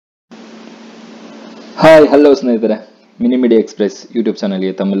Hi hello ಸ್ನೇಹಿತರೆ, mini media express YouTube ಚಾನಲ್ಗೆ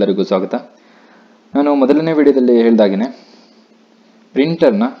ತಮ್ಮೆಲ್ಲರಿಗೂ ಸ್ವಾಗತ. ನಾನು ಮೊದಲನೇ ವಿಡಿಯೋದಲ್ಲಿ ಹೇಳಿದಾಗೇ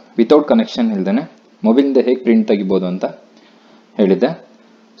ಪ್ರಿಂಟರ್ನ ವಿತೌಟ್ ಕನೆಕ್ಷನ್ ಇಲ್ಲದೇ ಮೊಬೈಲಿಂದ ಹೇಗೆ ಪ್ರಿಂಟ್ ತೆಗಿಬೋದು ಅಂತ ಹೇಳಿದ್ದೆ.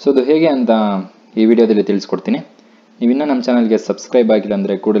 ಸೊ ಅದು ಹೇಗೆ ಅಂತ ಈ ವಿಡಿಯೋದಲ್ಲಿ ತಿಳಿಸ್ಕೊಡ್ತೀನಿ. ನೀವಿನ್ನೂ ನಮ್ಮ ಚಾನಲ್ಗೆ ಸಬ್ಸ್ಕ್ರೈಬ್ ಆಗಿಲ್ಲ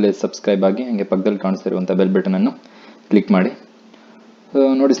ಅಂದರೆ ಕೂಡಲೇ ಸಬ್ಸ್ಕ್ರೈಬ್ ಆಗಿ, ಹಾಗೆ ಪಕ್ಕದಲ್ಲಿ ಕಾಣಿಸ್ತಿರುವಂಥ ಬೆಲ್ ಬಟನನ್ನು ಕ್ಲಿಕ್ ಮಾಡಿ.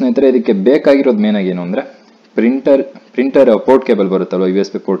 ನೋಡಿ ಸ್ನೇಹಿತರೆ, ಇದಕ್ಕೆ ಬೇಕಾಗಿರೋದು ಮೇನಾಗಿ ಏನು ಅಂದರೆ printer port cable ಬರುತ್ತಲ್ವ,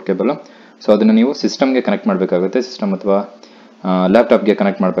 USB port cable. So ಅದನ್ನು ನೀವು ಸಿಸ್ಟಮ್ಗೆ ಕನೆಕ್ಟ್ ಮಾಡಬೇಕಾಗುತ್ತೆ, ಸಿಸ್ಟಮ್ ಅಥವಾ ಲ್ಯಾಪ್ಟಾಪ್ಗೆ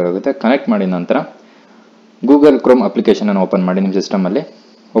ಕನೆಕ್ಟ್ ಮಾಡಬೇಕಾಗುತ್ತೆ. ಕನೆಕ್ಟ್ ಮಾಡಿದ ನಂತರ ಗೂಗಲ್ ಕ್ರೋಮ್ ಅಪ್ಲಿಕೇಶನನ್ನು ಓಪನ್ ಮಾಡಿ. ನಿಮ್ಮ ಸಿಸ್ಟಮಲ್ಲಿ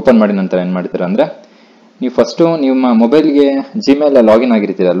ಓಪನ್ ಮಾಡಿದ ನಂತರ ಏನು ಮಾಡ್ತೀರಾ ಅಂದರೆ, ನೀವು ಫಸ್ಟು ನಿಮ್ಮ ಮೊಬೈಲ್ಗೆ ಜಿಮೇಲ್ ಲಾಗಿನ್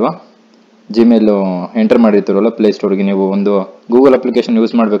ಆಗಿರ್ತೀರಲ್ವ, ಜಿಮೇಲು ಎಂಟರ್ ಮಾಡಿರ್ತೀರಲ್ಲ ಪ್ಲೇಸ್ಟೋರ್ಗೆ. ನೀವು ಒಂದು ಗೂಗಲ್ ಅಪ್ಲಿಕೇಶನ್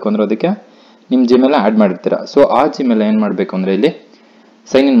ಯೂಸ್ ಮಾಡಬೇಕು ಅಂದರೆ ಅದಕ್ಕೆ ನಿಮ್ಮ ಜಿಮೇಲ್ ಆ್ಯಡ್ ಮಾಡಿರ್ತೀರ. ಸೊ ಆ ಜಿಮೇಲ್ ಏನು ಮಾಡಬೇಕು ಅಂದರೆ ಇಲ್ಲಿ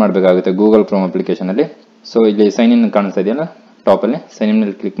ಸೈನ್ ಇನ್ ಮಾಡಬೇಕಾಗುತ್ತೆ ಗೂಗಲ್ ಕ್ರೋಮ್ ಅಪ್ಲಿಕೇಶನಲ್ಲಿ. ಸೊ ಇಲ್ಲಿ ಸೈನ್ ಇನ್ ಕಾಣಿಸ್ತಾ ಇದೆಯಲ್ಲ ಟಾಪಲ್ಲಿ, ಸೈನ್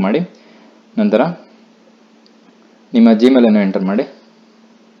ಇನ್ನಲ್ಲಿ ಕ್ಲಿಕ್ ಮಾಡಿ. ನಂತರ ನಿಮ್ಮ ಜಿಮೇಲನ್ನು ಎಂಟರ್ ಮಾಡಿ.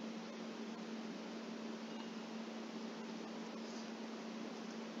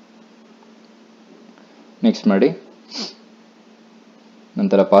 ನೆಕ್ಸ್ಟ್ ಮಾಡಿ.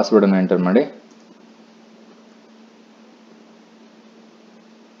 ನಂತರ ಪಾಸ್ವರ್ಡನ್ನು ಎಂಟರ್ ಮಾಡಿ.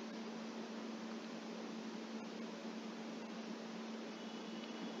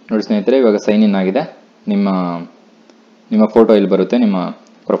 ನೋಡಿ ಸ್ನೇಹಿತರೆ, ಇವಾಗ ಸೈನ್ ಇನ್ ಆಗಿದೆ. ನಿಮ್ಮ ಫೋಟೋ ಇಲ್ಲಿ ಬರುತ್ತೆ, ನಿಮ್ಮ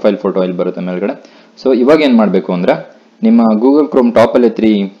ಪ್ರೊಫೈಲ್ ಫೋಟೋ ಇಲ್ಲಿ ಬರುತ್ತೆ ಮೇಲ್ಗಡೆ. ಸೊ ಇವಾಗ ಏನು ಮಾಡಬೇಕು ಅಂದರೆ, ನಿಮ್ಮ ಗೂಗಲ್ ಕ್ರೋಮ್ ಟಾಪಲ್ಲಿ 3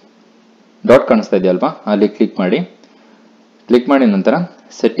 ಡಾಟ್ ಕಾಣಿಸ್ತಾ ಇದೆಯಲ್ವಾ, ಅಲ್ಲಿ ಕ್ಲಿಕ್ ಮಾಡಿ. ಕ್ಲಿಕ್ ಮಾಡಿ ನಂತರ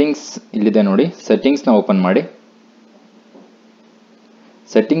ಸೆಟ್ಟಿಂಗ್ಸ್ ಇಲ್ಲಿದೆ ನೋಡಿ, ಸೆಟ್ಟಿಂಗ್ಸ್ನ ಓಪನ್ ಮಾಡಿ.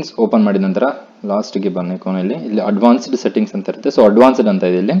 ಸೆಟ್ಟಿಂಗ್ಸ್ ಓಪನ್ ಮಾಡಿದ ನಂತರ ಲಾಸ್ಟ್ಗೆ ಬನ್ನಿ, ಕೊನೆಯಲ್ಲಿ ಇಲ್ಲಿ ಅಡ್ವಾನ್ಸ್ಡ್ ಸೆಟ್ಟಿಂಗ್ಸ್ ಅಂತ ಇರುತ್ತೆ. ಸೊ ಅಡ್ವಾನ್ಸ್ಡ್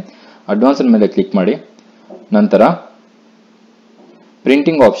ಅಂತ ಇದೆ, ಇಲ್ಲಿ ಅಡ್ವಾನ್ಸ್ಡ್ ಮೇಲೆ ಕ್ಲಿಕ್ ಮಾಡಿ. ನಂತರ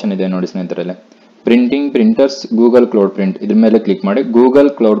ಪ್ರಿಂಟಿಂಗ್ ಆಪ್ಷನ್ ಇದೆ ನೋಡಿ ಸ್ನೇಹಿತರಲ್ಲಿ, ಪ್ರಿಂಟರ್ಸ್ ಗೂಗಲ್ ಕ್ಲೌಡ್ ಪ್ರಿಂಟ್, ಇದ್ರ ಮೇಲೆ ಕ್ಲಿಕ್ ಮಾಡಿ. ಗೂಗಲ್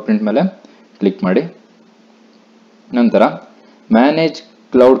ಕ್ಲೌಡ್ ಪ್ರಿಂಟ್ ಮೇಲೆ ಕ್ಲಿಕ್ ಮಾಡಿ. ನಂತರ ಮ್ಯಾನೇಜ್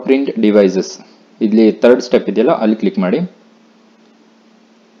ಕ್ಲೌಡ್ ಪ್ರಿಂಟ್ ಡಿವೈಸಸ್, ಇಲ್ಲಿ 3rd ಸ್ಟೆಪ್ ಇದೆಯಲ್ಲ ಅಲ್ಲಿ ಕ್ಲಿಕ್ ಮಾಡಿ.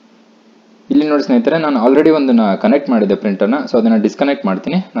 ಇಲ್ಲಿ ನೋಡಿ ಸ್ನೇಹಿತರೆ, ನಾನು ಆಲ್ರೆಡಿ ಒಂದನ್ನು ಕನೆಕ್ಟ್ ಮಾಡಿದೆ ಪ್ರಿಂಟರ್ನ. ಸೊ ಅದನ್ನು ಡಿಸ್ಕನೆಕ್ಟ್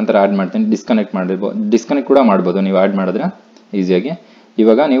ಮಾಡ್ತೀನಿ, ನಂತರ ಆ್ಯಡ್ ಮಾಡ್ತೀನಿ. ಡಿಸ್ಕನೆಕ್ಟ್ ಕೂಡ ಮಾಡ್ಬೋದು ನೀವು ಆ್ಯಡ್ ಮಾಡಿದ್ರೆ ಈಸಿಯಾಗಿ.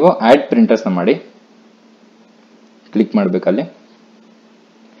 ಇವಾಗ ನೀವು ಆ್ಯಡ್ ಪ್ರಿಂಟರ್ಸ್ನ ಮಾಡಿ ಕ್ಲಿಕ್ ಮಾಡಬೇಕಲ್ಲಿ.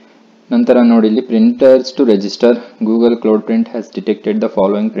 ನಂತರ ನೋಡಿ ಇಲ್ಲಿ printers to register Google cloud print has detected the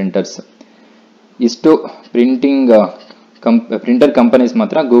following printers. ಇಷ್ಟು ಪ್ರಿಂಟರ್ ಕಂಪನೀಸ್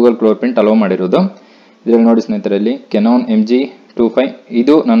ಮಾತ್ರ ಗೂಗಲ್ ಕ್ಲೌಡ್ ಪ್ರಿಂಟ್ ಅಲೋ ಮಾಡಿರೋದು. ಇದರಲ್ಲಿ ನೋಡಿ ಸ್ನೇಹಿತರಲ್ಲಿ ಕೆನಾನ್ MG25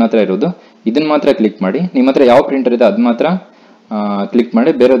 ಇದು ನನ್ನ ಹತ್ರ ಇರೋದು. ಇದನ್ನ ಮಾತ್ರ ಕ್ಲಿಕ್ ಮಾಡಿ. ನಿಮ್ಮ ಹತ್ರ ಯಾವ ಪ್ರಿಂಟರ್ ಇದೆ ಅದು ಮಾತ್ರ ಕ್ಲಿಕ್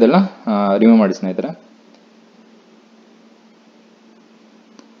ಮಾಡಿ, ಬೇರೆದೆಲ್ಲ ರಿಮೂವ್ ಮಾಡಿ ಸ್ನೇಹಿತರೆ.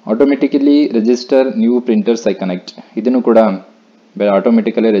 Automatically register new printers I connect, ಇದನ್ನು ಕೂಡ ಬೇಡ,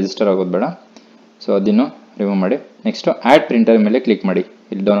 ಆಟೋಮೆಟಿಕಲಿ ರಿಜಿಸ್ಟರ್ ಆಗೋದು ಬೇಡ. ಸೊ ಅದನ್ನು ರಿಮೂವ್ ಮಾಡಿ. ನೆಕ್ಸ್ಟ್ ಆ್ಯಡ್ ಪ್ರಿಂಟರ್ ಮೇಲೆ ಕ್ಲಿಕ್ ಮಾಡಿ.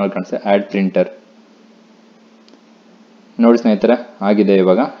 ಇಲ್ಲಿ ಡೌನ್ಲೋಡ್ ಕಾಣಿಸುತ್ತೆ ಆ್ಯಡ್ ಪ್ರಿಂಟರ್. ನೋಡಿ ಸ್ನೇಹಿತರೆ, ಆಗಿದೆ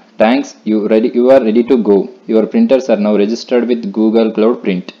ಇವಾಗ. Thanks, you are ready to go, your printers are now registered with Google cloud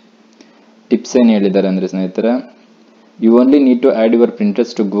print. Tips ಏನು ಹೇಳಿದ್ದಾರೆ ಅಂದರೆ ಸ್ನೇಹಿತರೆ, you only need to add your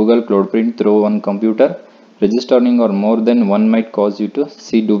printers to Google cloud print through one computer. Registering R more than one mite cos you to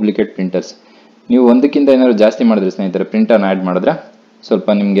C duplicate printers. ನೀವು ಒಂದಕ್ಕಿಂತ ಏನಾದ್ರು ಜಾಸ್ತಿ ಮಾಡಿದ್ರೆ ಸ್ನೇಹಿತರೆ, ಪ್ರಿಂಟರ್ನ ಆ್ಯಡ್ ಮಾಡಿದ್ರೆ ಸ್ವಲ್ಪ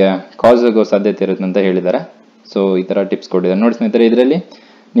ನಿಮಗೆ ಕಾಸ್ ಆಗೋ ಸಾಧ್ಯತೆ ಇರುತ್ತೆ ಅಂತ ಹೇಳಿದ್ದಾರೆ. ಸೊ ಈ ಥರ ಟಿಪ್ಸ್ ಕೊಟ್ಟಿದ್ದಾರೆ ನೋಡಿ ಸ್ನೇಹಿತರೆ. ಇದರಲ್ಲಿ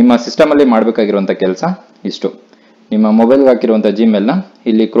ನಿಮ್ಮ ಸಿಸ್ಟಮಲ್ಲಿ ಮಾಡಬೇಕಾಗಿರುವಂಥ ಕೆಲಸ ಇಷ್ಟು. ನಿಮ್ಮ ಮೊಬೈಲ್ಗೆ ಹಾಕಿರುವಂಥ ಜಿಮೇಲ್ನ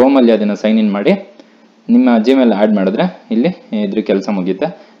ಇಲ್ಲಿ ಕ್ರೋಮಲ್ಲಿ ಅದನ್ನು ಸೈನ್ ಇನ್ ಮಾಡಿ ನಿಮ್ಮ ಜಿಮೇಲ್ ಆ್ಯಡ್ ಮಾಡಿದ್ರೆ ಇಲ್ಲಿ ಇದ್ರ ಕೆಲಸ ಮುಗಿಯುತ್ತೆ.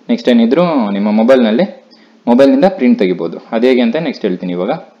 ನೆಕ್ಸ್ಟ್ ಏನಿದ್ರು ನಿಮ್ಮ ಮೊಬೈಲ್ನಿಂದ ಪ್ರಿಂಟ್ ತೆಗಿಬೋದು. ಅದು ಹೇಗೆ ಅಂತ ನೆಕ್ಸ್ಟ್ ಹೇಳ್ತೀನಿ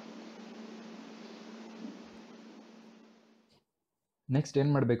ಇವಾಗ. ನೆಕ್ಸ್ಟ್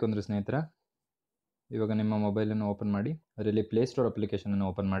ಏನು ಮಾಡಬೇಕು ಅಂದರೆ ಸ್ನೇಹಿತರೆ, ಇವಾಗ ನಿಮ್ಮ ಮೊಬೈಲನ್ನು ಓಪನ್ ಮಾಡಿ, ಅದರಲ್ಲಿ ಪ್ಲೇಸ್ಟೋರ್ ಅಪ್ಲಿಕೇಶನನ್ನು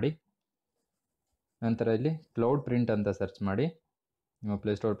ಓಪನ್ ಮಾಡಿ. ನಂತರ ಇಲ್ಲಿ ಕ್ಲೌಡ್ ಪ್ರಿಂಟ್ ಅಂತ ಸರ್ಚ್ ಮಾಡಿ. ನಿಮ್ಮ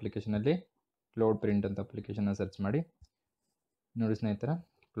ಪ್ಲೇಸ್ಟೋರ್ ಅಪ್ಲಿಕೇಶನಲ್ಲಿ ಕ್ಲೌಡ್ ಪ್ರಿಂಟ್ ಅಂತ ಅಪ್ಲಿಕೇಶನ್ನ ಸರ್ಚ್ ಮಾಡಿ. ನೋಡಿ ಸ್ನೇಹಿತರೆ,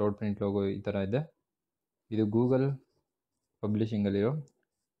 ಕ್ಲೌಡ್ ಪ್ರಿಂಟ್ ಲೋಗೋ ಈ ಥರ ಇದೆ. ಇದು ಗೂಗಲ್ ಪಬ್ಲಿಷಿಂಗಲ್ಲಿರೋ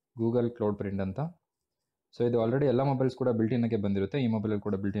ಗೂಗಲ್ ಕ್ಲೌಡ್ ಪ್ರಿಂಟ್ ಅಂತ. ಸೊ ಇದು ಆಲ್ರೆಡಿ ಎಲ್ಲ ಮೊಬೈಲ್ಸ್ ಕೂಡ ಬಿಲ್ಟಿನಾಗೆ ಬಂದಿರುತ್ತೆ. ಈ ಮೊಬೈಲಲ್ಲಿ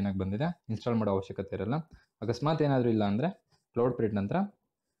ಕೂಡ ಬಿಲ್ಟಿನಾಗಿ ಬಂದಿದೆ, ಇನ್ಸ್ಟಾಲ್ ಮಾಡೋ ಅವಶ್ಯಕತೆ ಇರಲ್ಲ. ಅಕಸ್ಮಾತ್ ಏನಾದರೂ ಇಲ್ಲ ಅಂದರೆ ಕ್ಲೌಡ್ ಪ್ರಿಂಟ್ ನಂತರ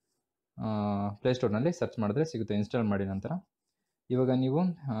ಪ್ಲೇಸ್ಟೋರ್ನಲ್ಲಿ ಸರ್ಚ್ ಮಾಡಿದ್ರೆ ಸಿಗುತ್ತೆ. ಇನ್ಸ್ಟಾಲ್ ಮಾಡಿ ನಂತರ ಇವಾಗ ನೀವು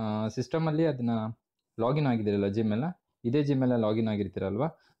ಸಿಸ್ಟಮಲ್ಲಿ ಅದನ್ನು ಲಾಗಿನ್ ಆಗಿದ್ದೀರಲ್ಲ ಜಿಮೇಲ್ನ, ಇದೇ ಜಿಮೇಲ್ನ ಲಾಗಿನ್ ಆಗಿರ್ತೀರಲ್ವ,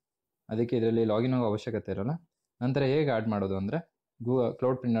 ಅದಕ್ಕೆ ಇದರಲ್ಲಿ ಲಾಗಿನ್ ಆಗೋ ಅವಶ್ಯಕತೆ ಇರೋಲ್ಲ. ನಂತರ ಹೇಗೆ ಆ್ಯಡ್ ಮಾಡೋದು ಅಂದರೆ,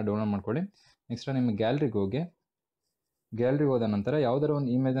 ಕ್ಲೌಡ್ ಪ್ರಿಂಟ್ನ ಡೌನ್ಲೋಡ್ ಮಾಡ್ಕೊಳ್ಳಿ. ನೆಕ್ಸ್ಟ್ ನಿಮ್ಮ ಗ್ಯಾಲರಿಗೆ ಹೋದ ನಂತರ ಯಾವುದಾದ್ರು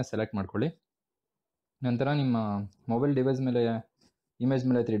ಒಂದು ಇಮೇಜ್ನ ಸೆಲೆಕ್ಟ್ ಮಾಡ್ಕೊಳ್ಳಿ. ನಂತರ ನಿಮ್ಮ ಮೊಬೈಲ್ ಡಿವೈಸ್ ಮೇಲೆ ಇಮೇಜ್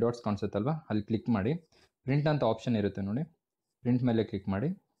ಮೇಲೆ 3 ಡಾಟ್ಸ್ ಕಾಣಿಸುತ್ತಲ್ವ, ಅಲ್ಲಿ ಕ್ಲಿಕ್ ಮಾಡಿ. ಪ್ರಿಂಟ್ ಅಂತ ಆಪ್ಷನ್ ಇರುತ್ತೆ ನೋಡಿ, ಪ್ರಿಂಟ್ ಮೇಲೆ ಕ್ಲಿಕ್ ಮಾಡಿ.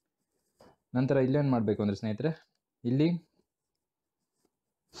 ನಂತರ ಇಲ್ಲೇನು ಮಾಡಬೇಕು ಅಂದರೆ ಸ್ನೇಹಿತರೆ, ಇಲ್ಲಿ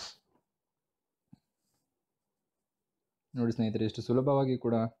ನೋಡಿ ಸ್ನೇಹಿತರೆ, ಎಷ್ಟು ಸುಲಭವಾಗಿ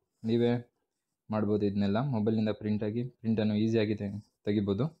ಕೂಡ ನೀವೇ ಮಾಡ್ಬೋದು. ಇದನ್ನೆಲ್ಲ ಮೊಬೈಲ್ನಿಂದ ಪ್ರಿಂಟನ್ನು ಈಸಿಯಾಗಿ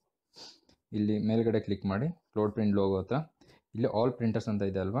ತೆಗಿಬೋದು. ಇಲ್ಲಿ ಮೇಲ್ಗಡೆ ಕ್ಲಿಕ್ ಮಾಡಿ ಕ್ಲೌಡ್ ಪ್ರಿಂಟ್ ಲೋಗೋ ಹತ್ರ ಇಲ್ಲಿ ಆಲ್ ಪ್ರಿಂಟರ್ಸ್ ಅಂತ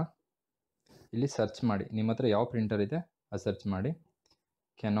ಇದೆ ಅಲ್ವಾ, ಇಲ್ಲಿ ಸರ್ಚ್ ಮಾಡಿ. ನಿಮ್ಮ ಹತ್ರ ಯಾವ ಪ್ರಿಂಟರ್ ಇದೆ ಅದು ಸರ್ಚ್ ಮಾಡಿ.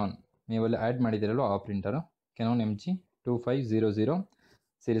 ಕೆನಾನ್ ನೀವಲ್ಲಿ ಆ್ಯಡ್ ಮಾಡಿದ್ದೀರಲ್ವ ಆ printer Canon MG2500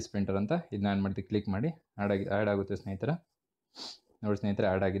 series printer ಅಂತ ಇದನ್ನ ಆ್ಯಡ್ ಮಾಡ್ತೀವಿ. ಕ್ಲಿಕ್ ಮಾಡಿ ಆ್ಯಡ್ ಆಗುತ್ತೆ ಸ್ನೇಹಿತರೆ. ನೋಡಿ ಸ್ನೇಹಿತರೆ,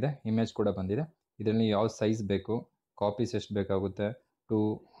 ಆ್ಯಡ್ ಆಗಿದೆ. ಇಮೇಜ್ ಕೂಡ ಬಂದಿದೆ. ಇದರಲ್ಲಿ ಯಾವ ಸೈಜ್ ಬೇಕು, ಕಾಪೀಸ್ ಎಷ್ಟು ಬೇಕಾಗುತ್ತೆ, 2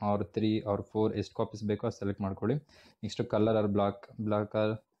 or 3 or 4 ಎಷ್ಟು ಕಾಪೀಸ್ ಬೇಕೋ ಅದು ಸೆಲೆಕ್ಟ್ ಮಾಡ್ಕೊಳ್ಳಿ. Next colour R black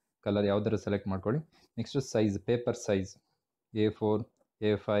colour ಯಾವುದಾದ್ರು ಸೆಲೆಕ್ಟ್ ಮಾಡ್ಕೊಳ್ಳಿ. Next size, paper size A4,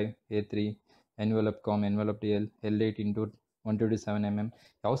 A5, A3, envelope com, envelope DL, L8 × 127 mm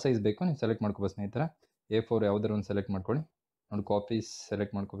ಯಾವ ಸೈಜ್ ಬೇಕೋ ನೀವು ಸೆಲೆಕ್ಟ್ ಮಾಡ್ಕೋಬೋದು ಸ್ನೇಹಿತರೆ. A4 ಯಾವುದಾದ್ರು ಒಂದು ಸೆಲೆಕ್ಟ್ ಮಾಡ್ಕೊಳ್ಳಿ. ನೋಡಿ ಕಾಪೀಸ್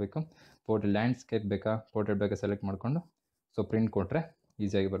ಸೆಲೆಕ್ಟ್ ಮಾಡ್ಕೋಬೇಕು. ಲ್ಯಾಂಡ್ಸ್ಕೇಪ್ ಬೇಕಾ, ಪೋರ್ಟ್ರೇಟ್ ಬೇಕಾ ಸೆಲೆಕ್ಟ್ ಮಾಡಿಕೊಂಡು ಪ್ರಿಂಟ್ ಕೊಟ್ಟರೆ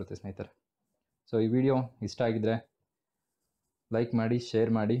ಈಸಿಯಾಗಿ ಬರುತ್ತೆ ಸ್ನೇಹಿತರೆ. ಈ ವಿಡಿಯೋ ಇಷ್ಟ ಆಗಿದ್ದರೆ ಲೈಕ್ ಮಾಡಿ,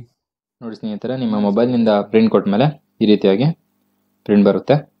 ಶೇರ್ ಮಾಡಿ. ನೋಡಿ ಸ್ನೇಹಿತರೆ, ನಿಮ್ಮ ಮೊಬೈಲ್ನಿಂದ ಪ್ರಿಂಟ್ ಕೊಟ್ಟ ಮೇಲೆ ಈ ರೀತಿಯಾಗಿ ಪ್ರಿಂಟ್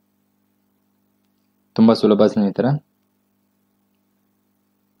ಬರುತ್ತೆ. ತುಂಬ ಸುಲಭ ಸ್ನೇಹಿತರೆ.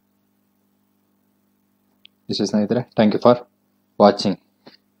 ಇಷ್ಟೇ ಸ್ನೇಹಿತರೆ. Thank you for watching.